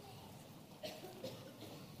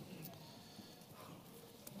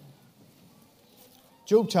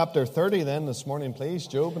Job chapter 30 then this morning, please.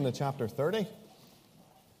 Job in the chapter 30.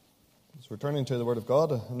 As we're turning to the Word of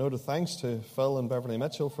God, a note of thanks to Phil and Beverly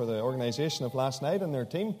Mitchell for the organisation of last night and their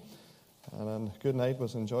team. And a good night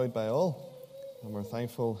was enjoyed by all. And we're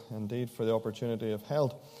thankful indeed for the opportunity of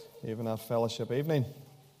held, even at fellowship evening.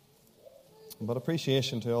 But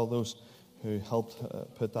appreciation to all those who helped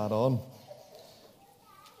put that on.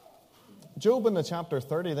 Job in the chapter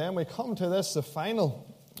 30 then, we come to this, the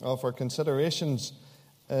final of our considerations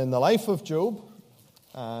in the life of Job.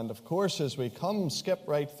 And of course, as we skip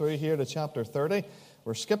right through here to chapter 30,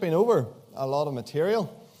 we're skipping over a lot of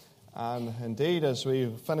material. And indeed, as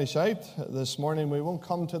we finish out this morning, we won't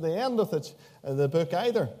come to the end of the book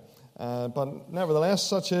either. But nevertheless,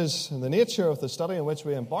 such is the nature of the study in which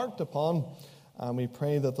we embarked upon. And we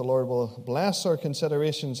pray that the Lord will bless our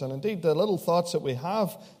considerations and indeed the little thoughts that we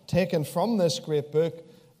have taken from this great book,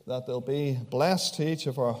 that they'll be blessed to each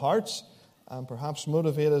of our hearts and perhaps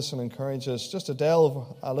motivate us and encourage us just to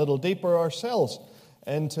delve a little deeper ourselves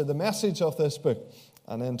into the message of this book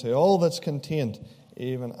and into all that's contained,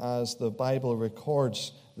 even as the Bible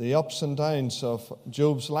records the ups and downs of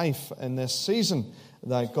Job's life in this season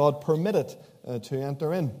that God permitted to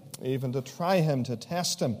enter in, even to try him, to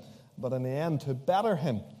test him, but in the end to better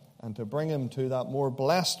him and to bring him to that more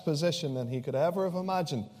blessed position than he could ever have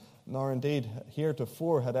imagined, nor indeed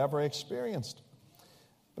heretofore had ever experienced.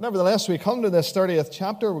 But nevertheless, we come to this 30th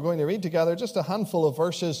chapter. We're going to read together just a handful of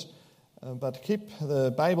verses, but keep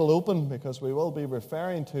the Bible open because we will be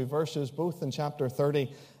referring to verses both in chapter 30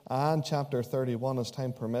 and chapter 31 as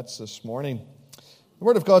time permits this morning. The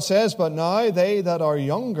Word of God says, "But now they that are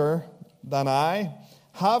younger than I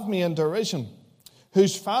have me in derision,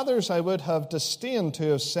 whose fathers I would have disdained to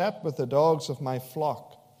have set with the dogs of my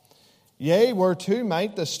flock. Yea, whereto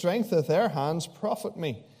might the strength of their hands profit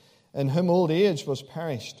me, in whom old age was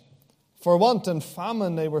perished. For want and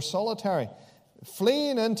famine they were solitary,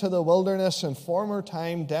 fleeing into the wilderness in former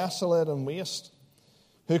time, desolate and waste,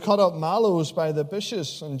 who cut up mallows by the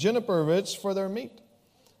bushes and juniper roots for their meat.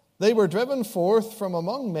 They were driven forth from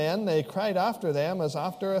among men, they cried after them as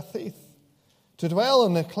after a thief, to dwell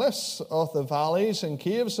in the cliffs of the valleys and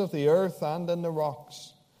caves of the earth and in the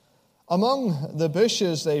rocks. Among the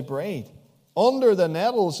bushes they brayed. Under the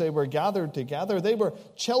nettles they were gathered together. They were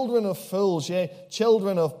children of fools, yea,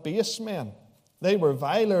 children of base men. They were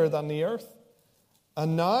viler than the earth.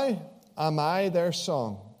 And now am I their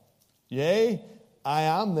song. Yea, I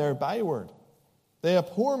am their byword. They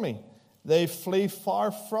abhor me. They flee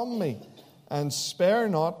far from me, and spare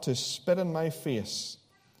not to spit in my face.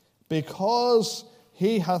 Because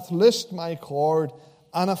he hath loosed my cord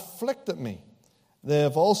and afflicted me, they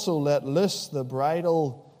have also let loose the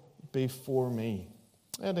bridle before me."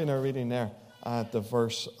 Ending our reading there at the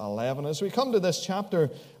verse 11. As we come to this chapter,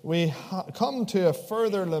 we come to a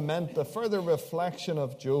further lament, a further reflection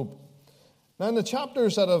of Job. Now, in the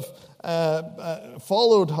chapters that have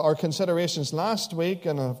followed our considerations last week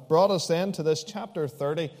and have brought us then to this chapter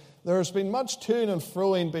 30, there has been much to and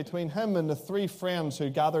froing between him and the three friends who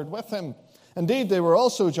gathered with him. Indeed, they were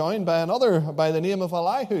also joined by another by the name of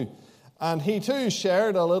Elihu. And he too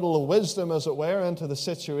shared a little wisdom, as it were, into the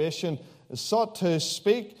situation, sought to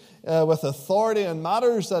speak with authority in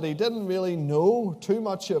matters that he didn't really know too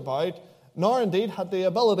much about, nor indeed had the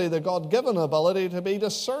ability, the God-given ability, to be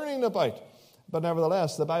discerning about. But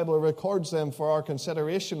nevertheless, the Bible records them for our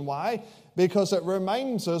consideration. Why? Because it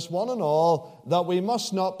reminds us, one and all, that we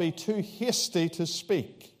must not be too hasty to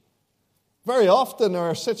speak. Very often there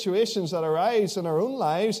are situations that arise in our own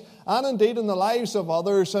lives and indeed in the lives of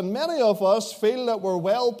others, and many of us feel that we're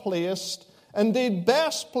well placed, indeed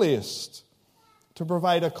best placed, to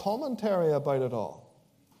provide a commentary about it all.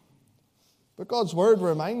 But God's Word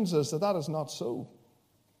reminds us that that is not so.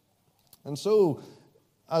 And so,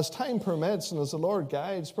 as time permits and as the Lord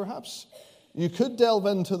guides, perhaps you could delve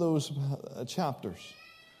into those chapters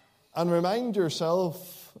and remind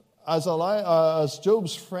yourself, as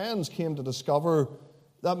Job's friends came to discover,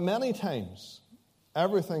 that many times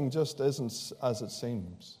everything just isn't as it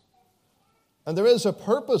seems. And there is a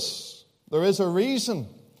purpose, there is a reason,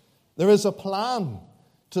 there is a plan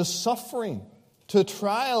to suffering, to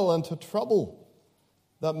trial and to trouble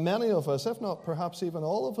that many of us, if not perhaps even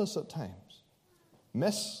all of us at times,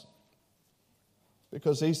 miss,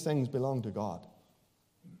 because these things belong to God.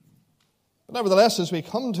 Nevertheless, as we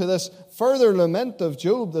come to this further lament of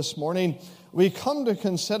Job this morning, we come to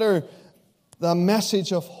consider the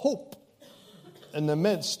message of hope in the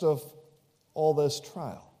midst of all this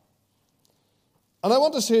trial. And I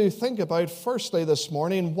want us to think about, firstly this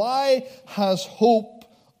morning, why has hope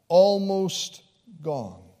almost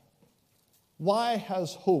gone? Why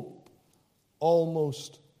has hope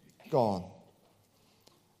almost gone.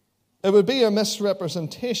 It would be a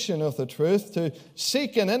misrepresentation of the truth to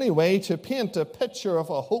seek in any way to paint a picture of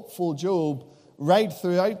a hopeful Job right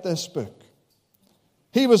throughout this book.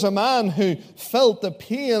 He was a man who felt the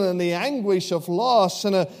pain and the anguish of loss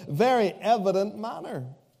in a very evident manner.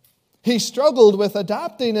 He struggled with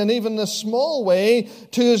adapting in even a small way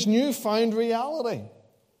to his newfound reality.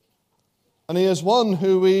 And he is one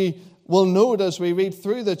who we will note as we read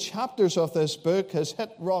through the chapters of this book has hit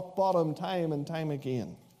rock bottom time and time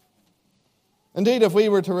again. Indeed, if we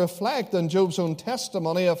were to reflect on Job's own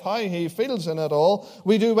testimony of how he feels in it all,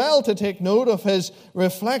 we do well to take note of his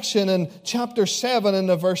reflection in chapter 7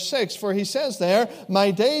 and verse 6, for he says there,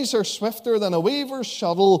 "My days are swifter than a weaver's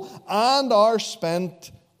shuttle and are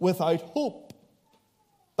spent without hope."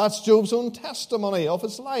 That's Job's own testimony of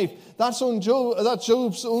his life. That's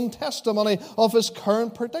Job's own testimony of his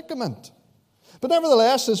current predicament. But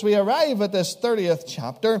nevertheless, as we arrive at this 30th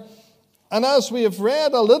chapter, and as we have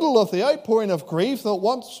read a little of the outpouring of grief that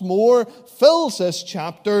once more fills this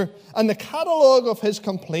chapter, and the catalogue of his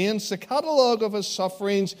complaints, the catalogue of his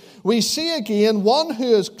sufferings, we see again one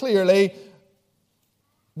who is clearly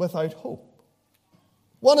without hope.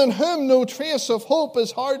 One in whom no trace of hope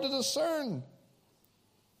is hard to discern.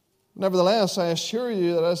 Nevertheless, I assure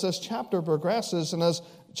you that as this chapter progresses and as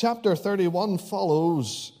chapter 31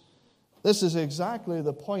 follows, this is exactly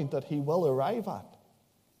the point that he will arrive at.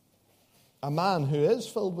 A man who is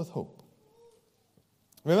filled with hope.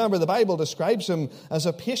 Remember, the Bible describes him as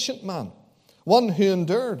a patient man, one who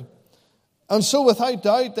endured. And so without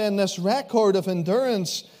doubt, then, this record of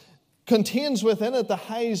endurance contains within it the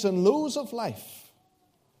highs and lows of life.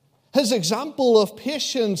 His example of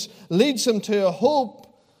patience leads him to a hope,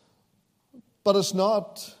 but it's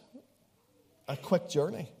not a quick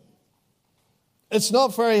journey. It's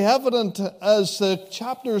not very evident as the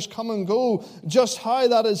chapters come and go just how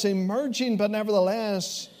that is emerging, but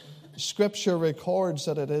nevertheless, Scripture records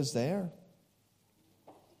that it is there.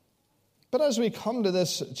 But as we come to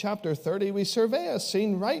this chapter 30, we survey a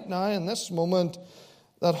scene right now in this moment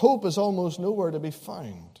that hope is almost nowhere to be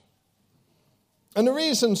found. And the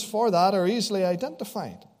reasons for that are easily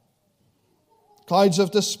identified. Clouds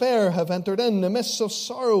of despair have entered in. The mists of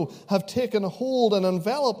sorrow have taken hold and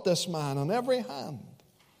enveloped this man on every hand.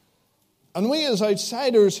 And we as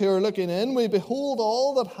outsiders who are looking in, we behold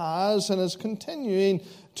all that has and is continuing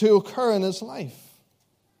to occur in his life.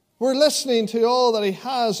 We're listening to all that he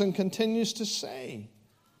has and continues to say.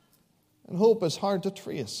 And hope is hard to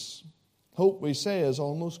trace. Hope, we say, is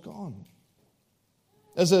almost gone.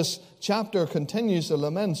 As this chapter continues the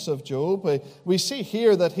laments of Job, we see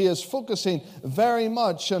here that he is focusing very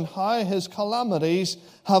much on how his calamities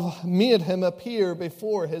have made him appear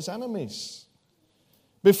before his enemies,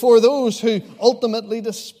 before those who ultimately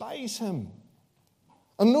despise him.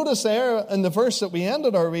 And notice there in the verse that we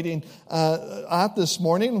ended our reading at this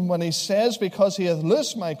morning, when he says, "Because he hath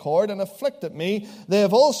loosed my cord and afflicted me, they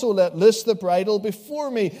have also let loose the bridle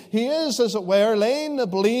before me." He is, as it were, laying the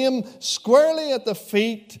blame squarely at the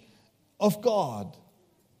feet of God.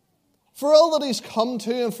 For all that he's come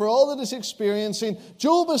to and for all that he's experiencing,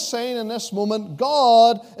 Job is saying in this moment,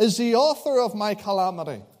 God is the author of my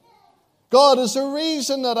calamity. God is the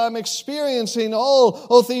reason that I'm experiencing all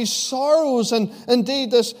of these sorrows and indeed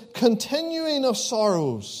this continuing of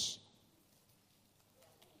sorrows.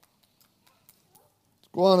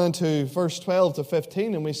 Go on into verse 12 to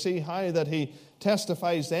 15 and we see how that he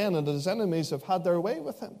testifies then that his enemies have had their way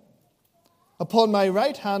with him. "Upon my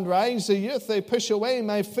right hand rise the youth, they push away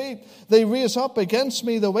my feet. They raise up against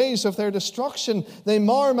me the ways of their destruction. They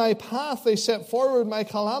mar my path, they set forward my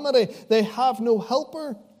calamity. They have no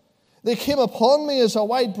helper. They came upon me as a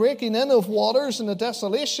wide breaking in of waters, and a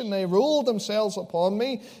desolation they rolled themselves upon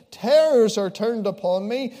me. Terrors are turned upon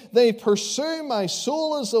me. They pursue my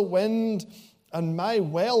soul as the wind, and my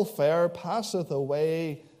welfare passeth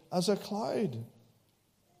away as a cloud."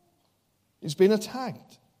 He's been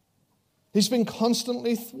attacked. He's been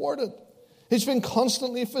constantly thwarted. He's been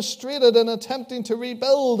constantly frustrated in attempting to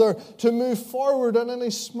rebuild or to move forward in any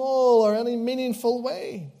small or any meaningful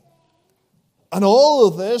way. And all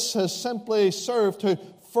of this has simply served to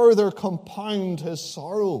further compound his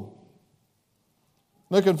sorrow.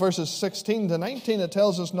 Look at verses 16 to 19. It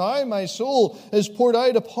tells us, "Now my soul is poured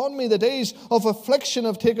out upon me. The days of affliction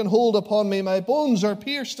have taken hold upon me. My bones are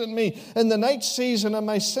pierced in me. In the night season and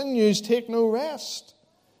my sinews take no rest.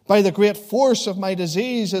 By the great force of my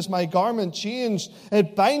disease is my garment changed.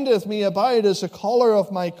 It bindeth me about as the collar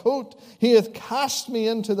of my coat. He hath cast me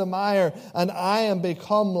into the mire, and I am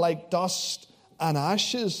become like dust and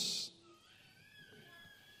ashes."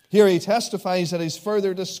 Here he testifies that he's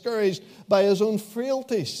further discouraged by his own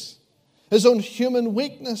frailties, his own human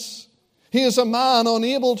weakness. He is a man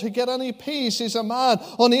unable to get any peace. He's a man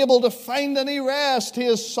unable to find any rest. He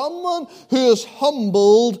is someone who is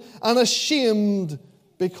humbled and ashamed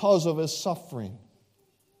because of his suffering.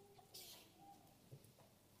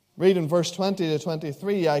 Read in verse 20 to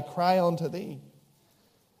 23, I cry unto thee,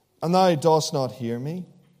 and thou dost not hear me.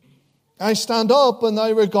 I stand up, and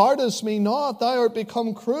thou regardest me not. Thou art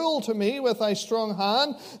become cruel to me with thy strong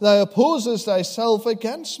hand. Thou opposest thyself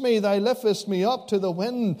against me. Thou liftest me up to the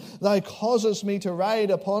wind. Thou causest me to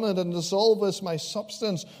ride upon it, and dissolvest my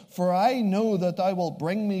substance. For I know that thou wilt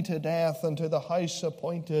bring me to death, and to the house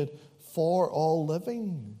appointed for all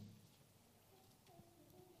living.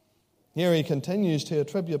 Here he continues to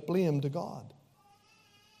attribute blame to God.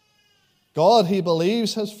 God, he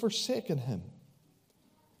believes, has forsaken him.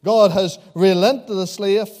 God has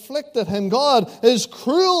relentlessly afflicted him. God is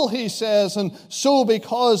cruel, he says, and so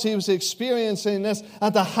because he was experiencing this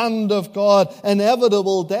at the hand of God,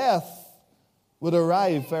 inevitable death would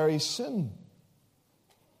arrive very soon.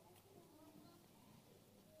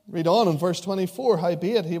 Read on in verse 24,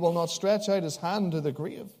 howbeit he will not stretch out his hand to the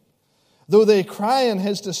grave. Though they cry in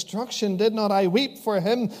his destruction, did not I weep for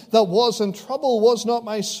him that was in trouble? Was not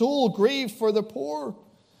my soul grieved for the poor?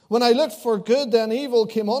 When I looked for good, then evil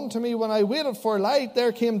came unto me. When I waited for light,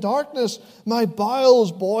 there came darkness. My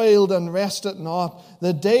bowels boiled and rested not.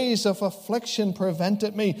 The days of affliction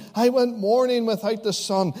prevented me. I went mourning without the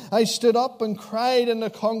sun. I stood up and cried in the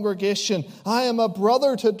congregation. I am a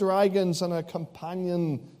brother to dragons and a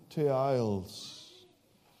companion to owls.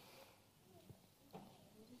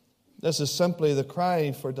 This is simply the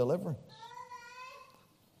cry for deliverance.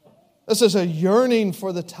 This is a yearning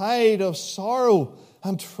for the tide of sorrow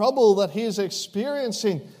and trouble that he is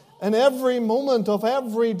experiencing in every moment of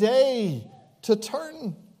every day to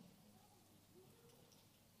turn.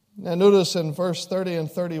 Now notice in verse 30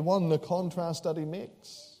 and 31 the contrast that he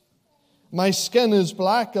makes. My skin is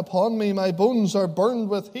black upon me, my bones are burned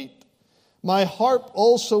with heat. My harp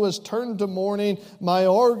also is turned to mourning, my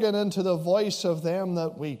organ into the voice of them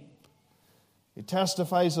that weep. He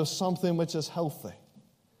testifies of something which is healthy,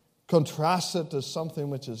 contrasts it to something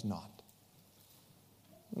which is not.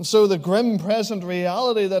 And so the grim present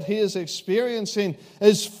reality that he is experiencing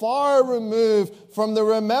is far removed from the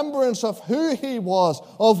remembrance of who he was,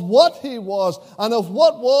 of what he was, and of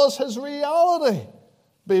what was his reality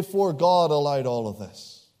before God allowed all of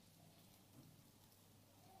this.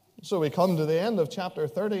 So we come to the end of chapter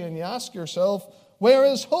 30 and you ask yourself, where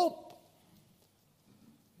is hope?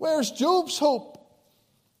 Where's Job's hope?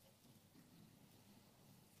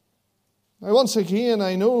 Now, once again,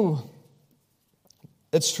 I know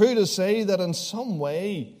it's true to say that in some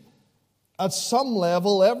way, at some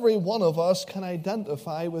level, every one of us can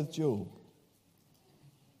identify with Job.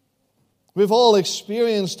 We've all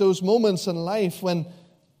experienced those moments in life when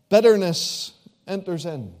bitterness enters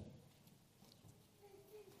in.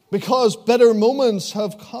 Because bitter moments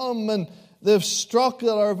have come and they've struck at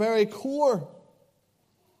our very core.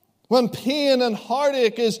 When pain and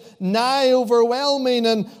heartache is nigh overwhelming,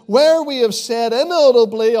 and where we have said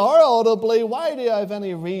inaudibly or audibly, why do I have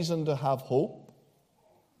any reason to have hope?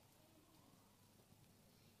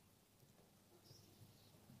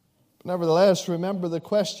 Nevertheless, remember the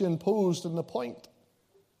question posed in the point.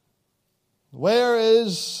 Where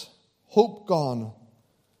is hope gone?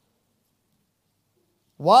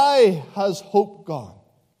 Why has hope gone?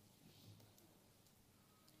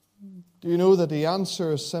 Do you know that the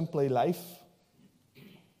answer is simply life?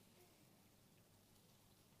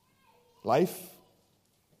 Life.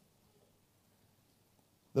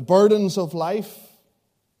 The burdens of life.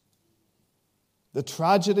 The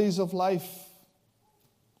tragedies of life.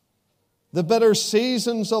 The bitter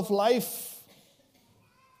seasons of life.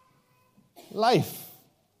 Life.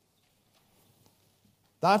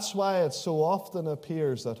 That's why it so often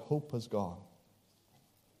appears that hope has gone.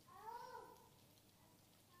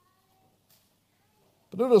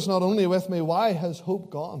 But notice not only with me, why has hope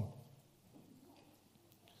gone?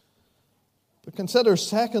 But consider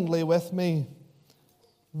secondly with me,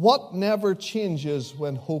 what never changes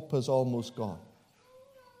when hope has almost gone?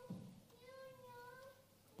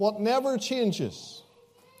 What never changes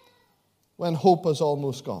when hope has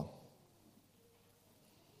almost gone?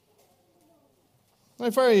 Now,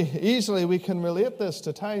 very easily we can relate this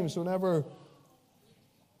to times whenever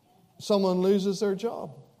someone loses their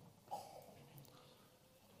job.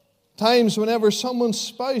 Times whenever someone's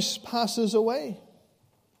spouse passes away.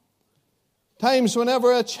 Times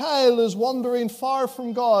whenever a child is wandering far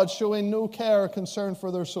from God, showing no care or concern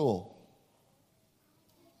for their soul.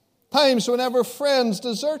 Times whenever friends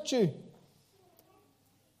desert you.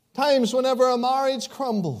 Times whenever a marriage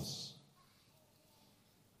crumbles.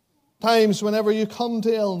 Times whenever you come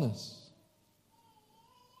to illness.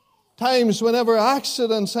 Times whenever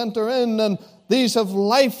accidents enter in, and these have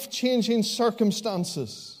life-changing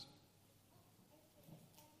circumstances.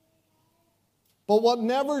 But what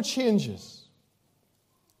never changes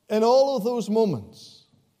in all of those moments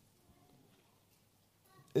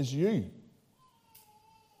is you.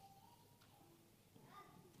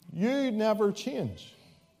 You never change.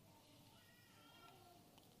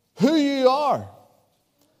 Who you are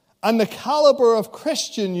and the caliber of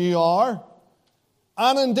Christian you are,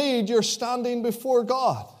 and indeed you're standing before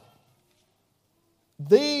God.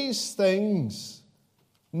 These things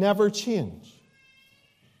never change.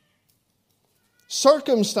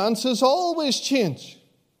 Circumstances always change.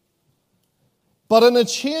 But in a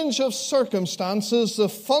change of circumstances, the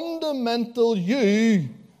fundamental you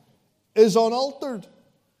is unaltered.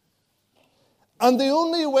 And the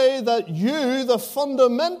only way that you, the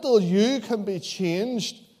fundamental you, can be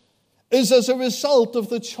changed is as a result of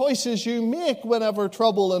the choices you make whenever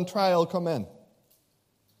trouble and trial come in.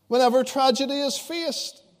 Whenever tragedy is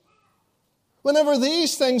faced. Whenever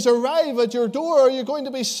these things arrive at your door, are you going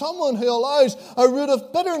to be someone who allows a root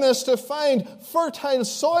of bitterness to find fertile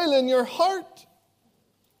soil in your heart?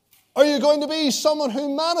 Are you going to be someone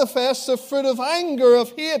who manifests the fruit of anger,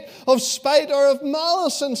 of hate, of spite, or of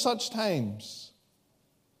malice in such times?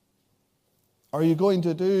 Are you going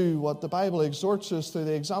to do what the Bible exhorts us through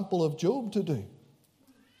the example of Job to do?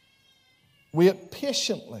 Wait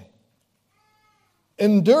patiently.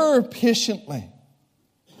 Endure patiently.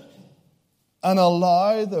 And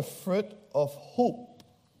allow the fruit of hope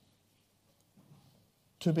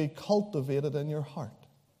to be cultivated in your heart.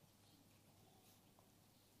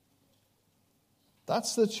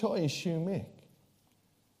 That's the choice you make.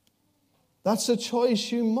 That's the choice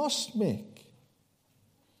you must make.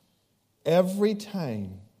 Every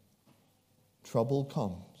time trouble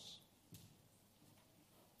comes.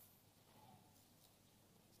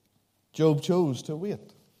 Job chose to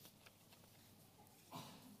wait.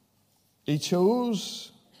 He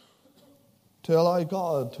chose to allow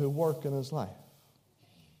God to work in his life.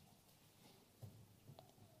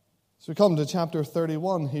 As we come to chapter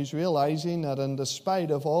 31, he's realizing that in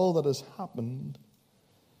despite of all that has happened,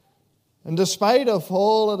 in despite of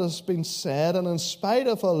all that has been said, and in spite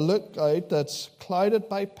of a lookout that's clouded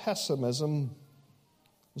by pessimism,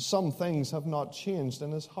 some things have not changed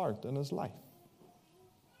in his heart, in his life.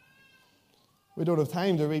 We don't have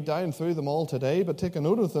time to read down through them all today, but take a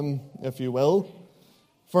note of them, if you will.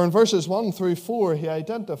 For in verses 1 through 4, he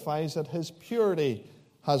identifies that his purity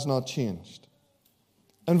has not changed.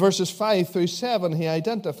 In verses 5 through 7, he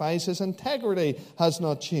identifies his integrity has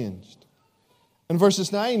not changed. In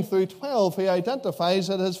verses 9 through 12, he identifies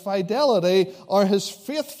that his fidelity or his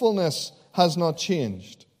faithfulness has not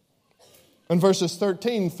changed. In verses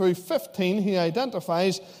 13 through 15, he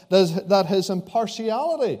identifies that his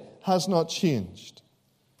impartiality has not changed.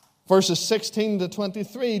 Verses 16 to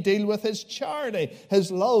 23 deal with his charity,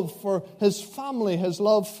 his love for his family, his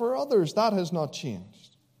love for others. That has not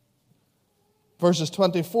changed. Verses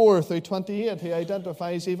 24 through 28, he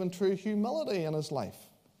identifies even true humility in his life.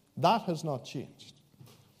 That has not changed.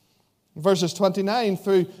 Verses 29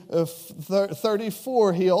 through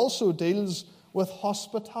 34, he also deals with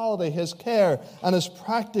hospitality, his care, and his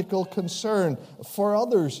practical concern for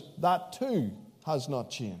others. That too has not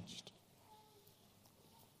changed.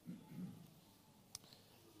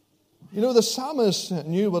 You know, the psalmist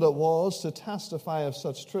knew what it was to testify of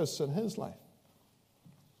such truths in his life.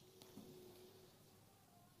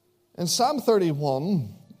 In Psalm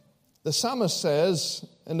 31, the psalmist says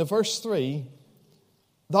in the verse 3,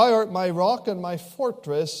 "Thou art my rock and my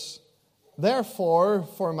fortress, therefore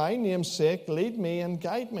for my name's sake lead me and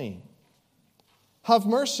guide me. Have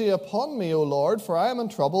mercy upon me, O Lord, for I am in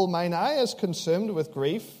trouble. Mine eye is consumed with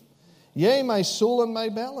grief, yea, my soul and my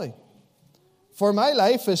belly. For my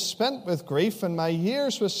life is spent with grief, and my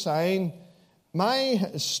years with sighing.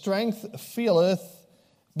 My strength faileth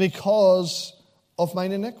because of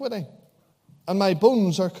mine iniquity, and my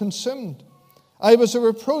bones are consumed. I was a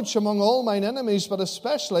reproach among all mine enemies, but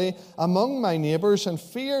especially among my neighbours, and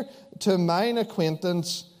fear to mine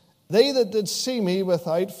acquaintance. They that did see me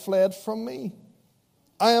without fled from me.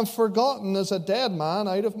 I am forgotten as a dead man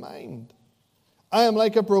out of mind. I am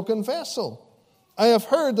like a broken vessel. I have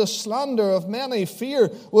heard the slander of many.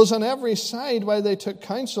 Fear was on every side while they took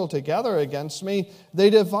counsel together against me.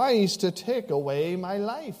 They devised to take away my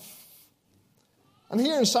life." And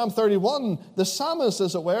here in Psalm 31, the psalmist,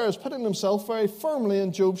 as it were, is putting himself very firmly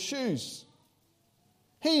in Job's shoes.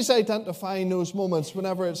 He's identifying those moments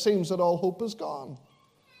whenever it seems that all hope is gone.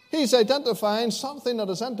 He's identifying something that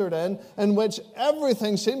has entered in which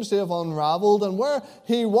everything seems to have unraveled, and where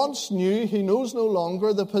he once knew, he knows no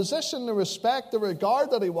longer. The position, the respect, the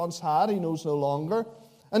regard that he once had, he knows no longer.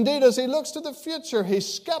 Indeed, as he looks to the future,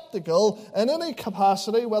 he's skeptical in any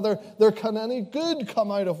capacity whether there can any good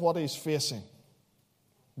come out of what he's facing.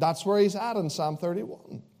 That's where he's at in Psalm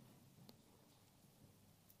 31.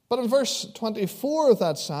 But in verse 24 of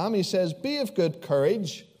that psalm, he says, "Be of good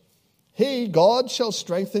courage. He, God, shall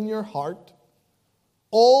strengthen your heart,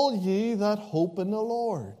 all ye that hope in the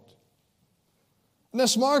Lord." And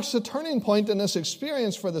this marks a turning point in this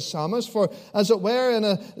experience for the psalmist, for as it were in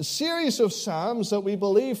a series of psalms that we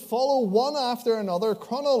believe follow one after another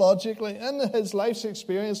chronologically in his life's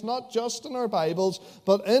experience, not just in our Bibles,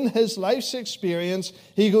 but in his life's experience.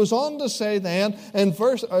 He goes on to say then in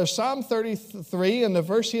Psalm 33 and the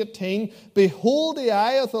verse 18, "Behold, the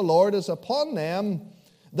eye of the Lord is upon them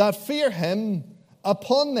that fear him,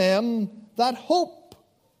 upon them that hope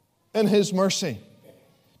in his mercy,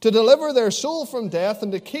 to deliver their soul from death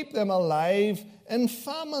and to keep them alive in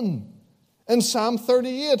famine." In Psalm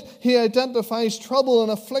 38, he identifies trouble and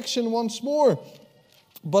affliction once more.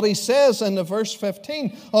 But he says in the verse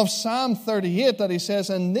 15 of Psalm 38 that he says,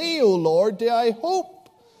 "In thee, O Lord, do I hope.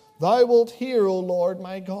 Thou wilt hear, O Lord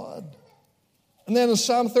my God." And then in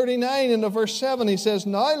Psalm 39, in the verse 7, he says,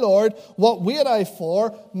 "Now, Lord, what wait I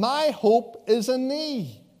for? My hope is in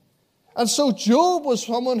thee." And so Job was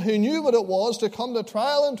someone who knew what it was to come to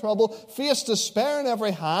trial and trouble, face despair in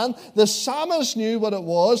every hand. The psalmist knew what it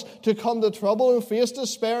was to come to trouble and face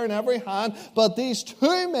despair in every hand. But these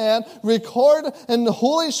two men record in the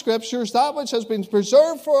Holy Scriptures that which has been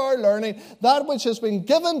preserved for our learning, that which has been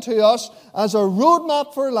given to us as a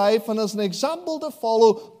roadmap for life and as an example to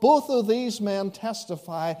follow. Both of these men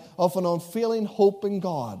testify of an unfailing hope in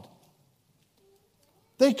God.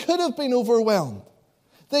 They could have been overwhelmed.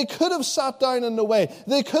 They could have sat down in the way.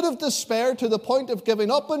 They could have despaired to the point of giving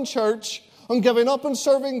up in church, and giving up in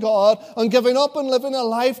serving God, and giving up in living a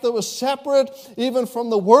life that was separate even from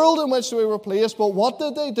the world in which they were placed. But what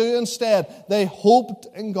did they do instead? They hoped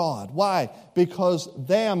in God. Why? Because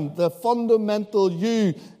them, the fundamental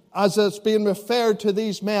you, as it's being referred to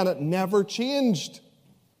these men, it never changed.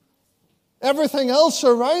 Everything else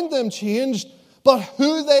around them changed, but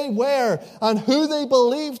who they were and who they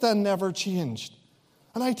believed in never changed.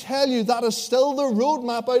 And I tell you, that is still the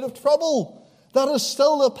roadmap out of trouble. That is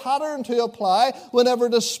still the pattern to apply whenever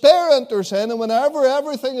despair enters in and whenever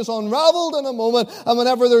everything is unraveled in a moment and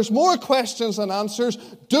whenever there's more questions than answers.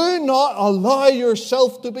 Do not allow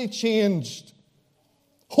yourself to be changed.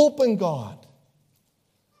 Hope in God.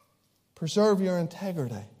 Preserve your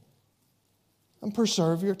integrity. And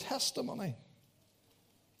preserve your testimony.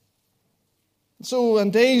 So in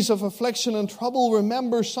days of affliction and trouble,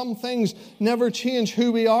 remember some things never change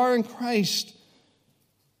who we are in Christ.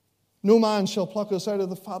 No man shall pluck us out of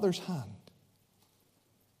the Father's hand.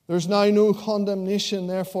 There's now no condemnation,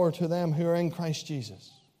 therefore, to them who are in Christ Jesus.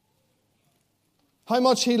 How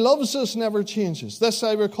much He loves us never changes. This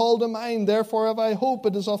I recall to mind, therefore have I hope.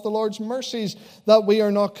 It is of the Lord's mercies that we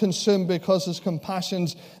are not consumed, because His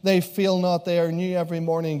compassions, they fail not. They are new every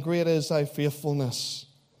morning. Great is thy faithfulness.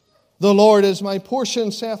 The Lord is my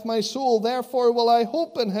portion, saith my soul, therefore will I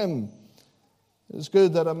hope in Him. It is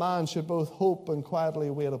good that a man should both hope and quietly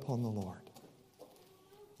wait upon the Lord.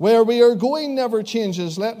 Where we are going never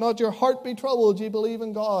changes. Let not your heart be troubled. Ye believe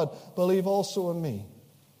in God, believe also in me.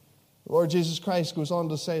 The Lord Jesus Christ goes on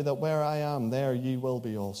to say that where I am, there ye will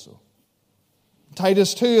be also.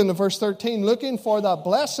 Titus 2 in the verse 13, looking for that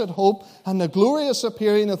blessed hope and the glorious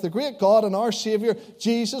appearing of the great God and our Savior,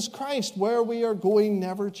 Jesus Christ. Where we are going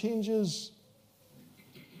never changes.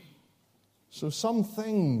 So some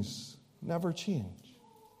things never change,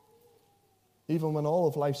 even when all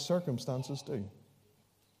of life's circumstances do.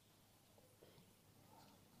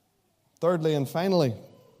 Thirdly and finally,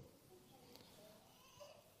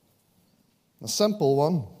 a simple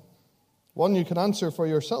one you can answer for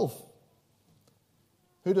yourself.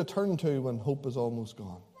 Who to turn to when hope is almost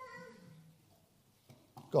gone?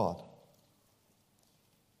 God.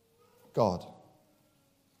 God.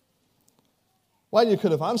 Well, you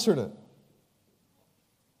could have answered it.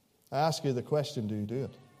 I ask you the question, do you do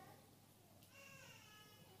it?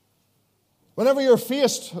 Whenever you're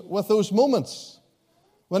faced with those moments,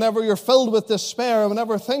 whenever you're filled with despair,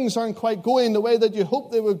 whenever things aren't quite going the way that you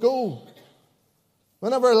hoped they would go,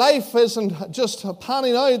 whenever life isn't just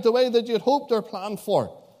panning out the way that you'd hoped or planned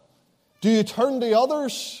for, do you turn to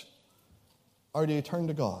others or do you turn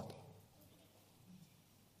to God?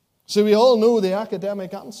 So we all know the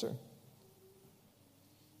academic answer.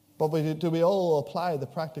 But do we all apply the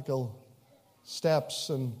practical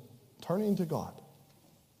steps in turning to God,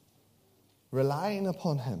 relying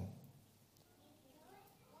upon Him?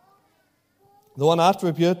 The one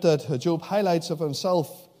attribute that Job highlights of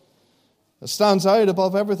himself that stands out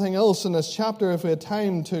above everything else in this chapter, if we had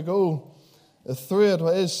time to go through it,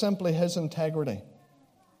 is simply his integrity.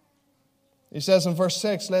 He says in verse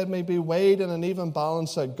 6, "Let me be weighed in an even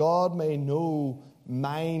balance, that God may know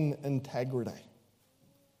mine integrity."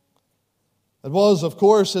 It was, of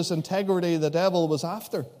course, his integrity the devil was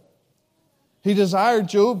after. He desired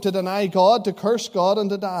Job to deny God, to curse God,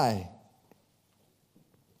 and to die.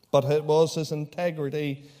 But it was his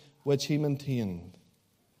integrity which he maintained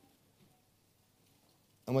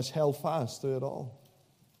and which held fast through it all.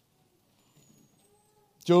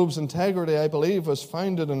 Job's integrity, I believe, was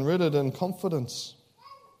founded and rooted in confidence.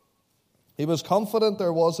 He was confident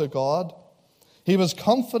there was a God. He was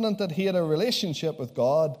confident that he had a relationship with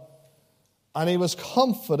God. And he was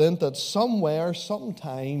confident that somewhere,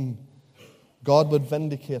 sometime, God would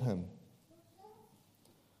vindicate him.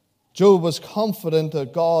 Job was confident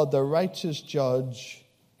that God, the righteous judge,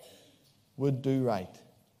 would do right.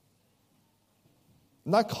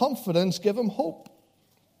 And that confidence gave him hope.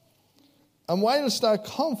 And whilst that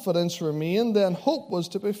confidence remained, then hope was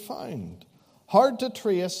to be found. Hard to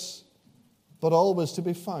trace, but always to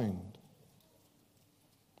be found.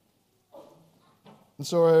 And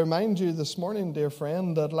so I remind you this morning, dear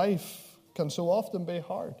friend, that life can so often be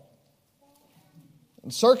hard.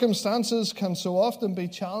 And circumstances can so often be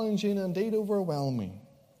challenging, indeed overwhelming.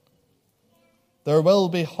 There will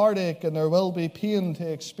be heartache and there will be pain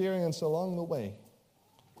to experience along the way.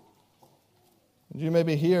 And you may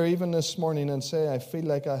be here even this morning and say, "I feel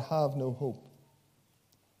like I have no hope."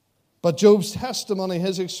 But Job's testimony,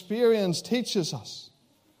 his experience, teaches us,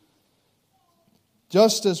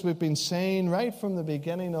 just as we've been saying right from the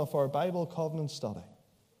beginning of our Bible covenant study,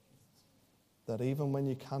 that even when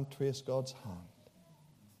you can't trace God's hand,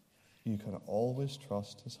 you can always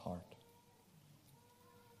trust His heart.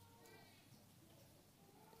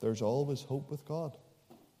 There's always hope with God.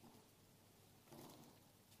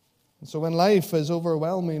 And so when life is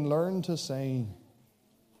overwhelming, learn to say,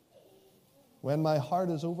 "When my heart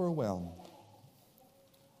is overwhelmed,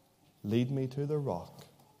 lead me to the rock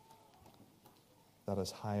that is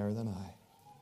higher than I."